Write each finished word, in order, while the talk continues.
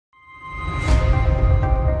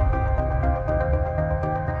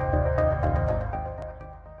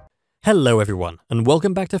Hello everyone, and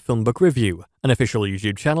welcome back to FilmBook Review, an official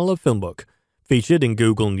YouTube channel of FilmBook. Featured in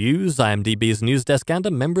Google News, IMDb's news desk, and a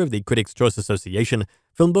member of the Critics' Choice Association,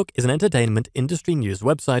 FilmBook is an entertainment industry news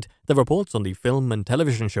website that reports on the film and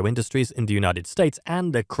television show industries in the United States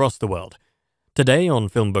and across the world. Today on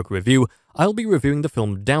FilmBook Review, I'll be reviewing the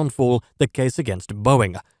film Downfall: The Case Against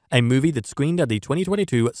Boeing, a movie that screened at the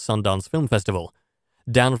 2022 Sundance Film Festival.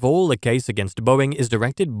 Downfall: The Case Against Boeing is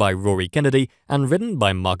directed by Rory Kennedy and written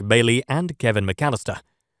by Mark Bailey and Kevin McAllister.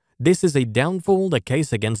 This is a Downfall: The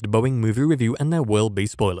Case Against Boeing movie review, and there will be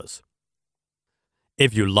spoilers.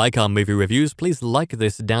 If you like our movie reviews, please like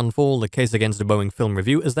this Downfall: The Case Against Boeing film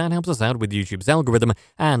review, as that helps us out with YouTube's algorithm,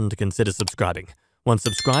 and consider subscribing. Once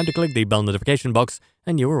subscribed, click the bell notification box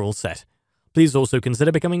and you are all set. Please also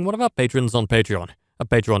consider becoming one of our patrons on Patreon at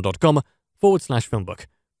patreon.com/filmbook.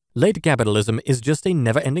 Late capitalism is just a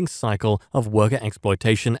never-ending cycle of worker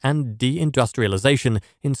exploitation and deindustrialization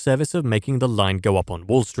in service of making the line go up on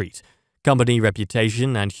Wall Street. Company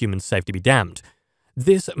reputation and human safety be damned.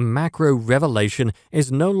 This macro revelation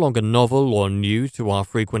is no longer novel or new to our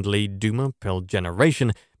frequently doomer-pilled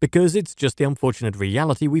generation, because it's just the unfortunate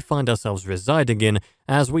reality we find ourselves residing in,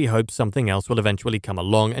 as we hope something else will eventually come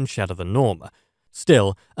along and shatter the norm.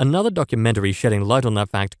 Still, another documentary shedding light on that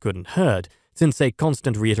fact couldn't hurt, since a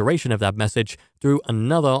constant reiteration of that message through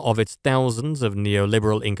another of its thousands of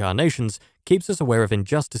neoliberal incarnations keeps us aware of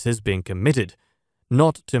injustices being committed.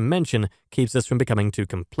 Not to mention, keeps us from becoming too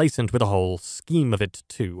complacent with the whole scheme of it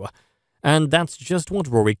too. And that's just what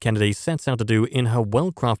Rory Kennedy sets out to do in her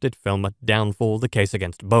well-crafted film Downfall: The Case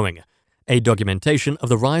Against Boeing, a documentation of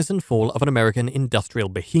the rise and fall of an American industrial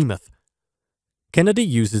behemoth. Kennedy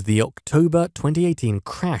uses the October 2018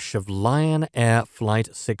 crash of Lion Air Flight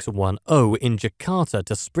 610 in Jakarta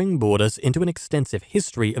to springboard us into an extensive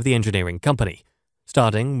history of the engineering company.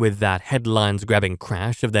 Starting with that headlines-grabbing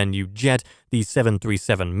crash of their new jet, the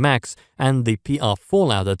 737 MAX, and the PR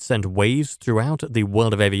fallout that sent waves throughout the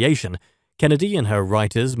world of aviation, Kennedy and her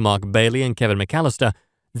writers Mark Bailey and Kevin McAllister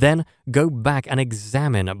then go back and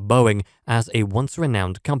examine Boeing as a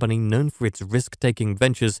once-renowned company known for its risk-taking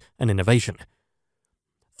ventures and innovation.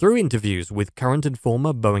 Through interviews with current and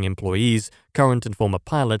former Boeing employees, current and former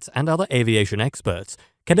pilots, and other aviation experts,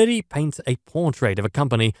 Kennedy paints a portrait of a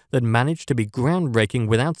company that managed to be groundbreaking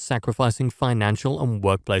without sacrificing financial and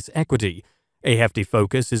workplace equity. A hefty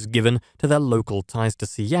focus is given to their local ties to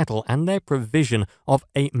Seattle and their provision of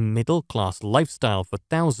a middle-class lifestyle for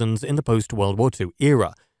thousands in the post-World War II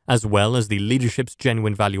era, as well as the leadership's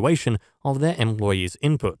genuine valuation of their employees'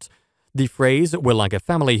 input. The phrase "we're like a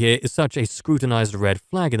family here" is such a scrutinized red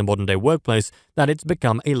flag in the modern-day workplace that it's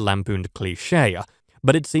become a lampooned cliché.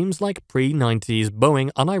 But it seems like pre-90s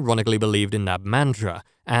Boeing unironically believed in that mantra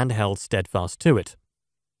and held steadfast to it.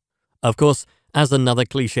 Of course, as another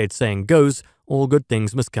cliched saying goes, all good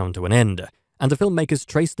things must come to an end, and the filmmakers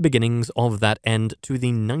trace the beginnings of that end to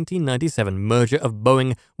the 1997 merger of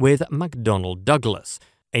Boeing with McDonnell Douglas,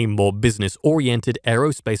 a more business-oriented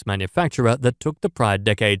aerospace manufacturer that took the prior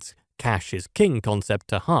decade's cash is king concept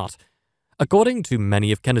to heart. According to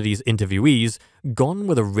many of Kennedy's interviewees, gone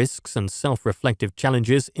were the risks and self-reflective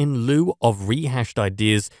challenges in lieu of rehashed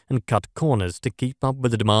ideas and cut corners to keep up with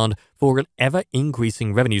the demand for an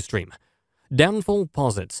ever-increasing revenue stream. Downfall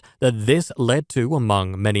posits that this led to,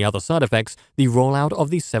 among many other side effects, the rollout of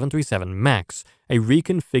the 737 MAX, a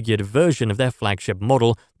reconfigured version of their flagship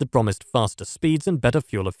model that promised faster speeds and better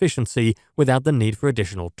fuel efficiency without the need for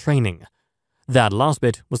additional training. That last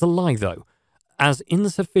bit was a lie, though, as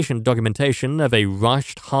insufficient documentation of a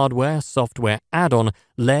rushed hardware-software add-on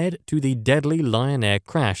led to the deadly Lion Air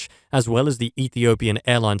crash, as well as the Ethiopian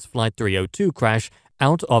Airlines Flight 302 crash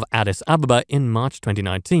out of Addis Ababa in March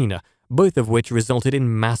 2019, both of which resulted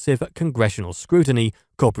in massive congressional scrutiny,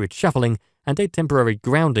 corporate shuffling, and a temporary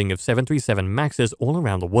grounding of 737 MAXs all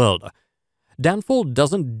around the world. Downfall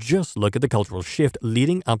doesn't just look at the cultural shift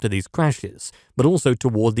leading up to these crashes, but also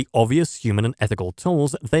toward the obvious human and ethical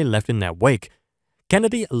tolls they left in their wake.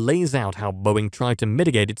 Kennedy lays out how Boeing tried to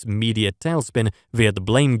mitigate its media tailspin via the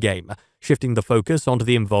blame game, shifting the focus onto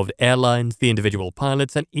the involved airlines, the individual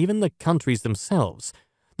pilots, and even the countries themselves.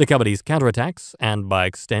 The company's counterattacks, and by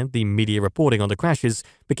extent the media reporting on the crashes,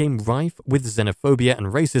 became rife with xenophobia and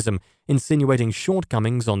racism, insinuating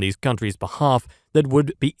shortcomings on these countries' behalf that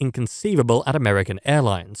would be inconceivable at American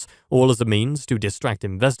Airlines, all as a means to distract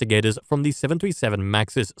investigators from the 737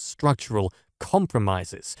 MAX's structural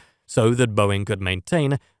compromises, so that Boeing could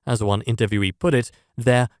maintain, as one interviewee put it,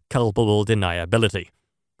 their culpable deniability.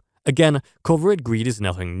 Again, corporate greed is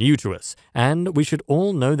nothing new to us, and we should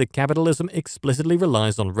all know that capitalism explicitly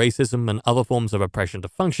relies on racism and other forms of oppression to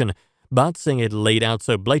function, but seeing it laid out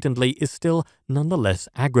so blatantly is still nonetheless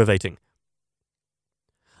aggravating.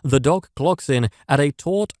 The doc clocks in at a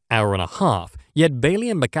taut hour and a half, yet Bailey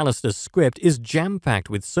and McAllister's script is jam-packed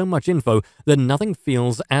with so much info that nothing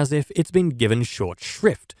feels as if it's been given short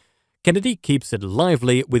shrift. Kennedy keeps it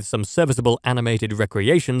lively with some serviceable animated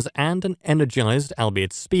recreations and an energized,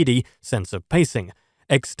 albeit speedy, sense of pacing,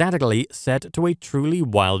 ecstatically set to a truly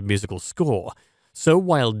wild musical score. So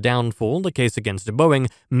while Downfall, the case against Boeing,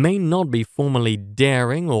 may not be formally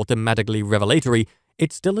daring or thematically revelatory,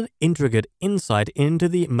 it's still an intricate insight into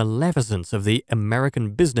the maleficence of the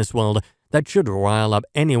American business world that should rile up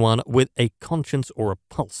anyone with a conscience or a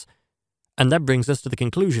pulse. And that brings us to the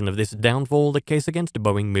conclusion of this Downfall, the case against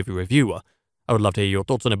Boeing movie review. I would love to hear your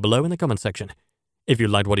thoughts on it below in the comment section. If you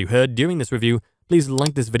liked what you heard during this review, please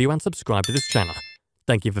like this video and subscribe to this channel.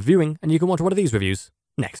 Thank you for viewing, and you can watch one of these reviews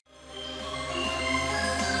next.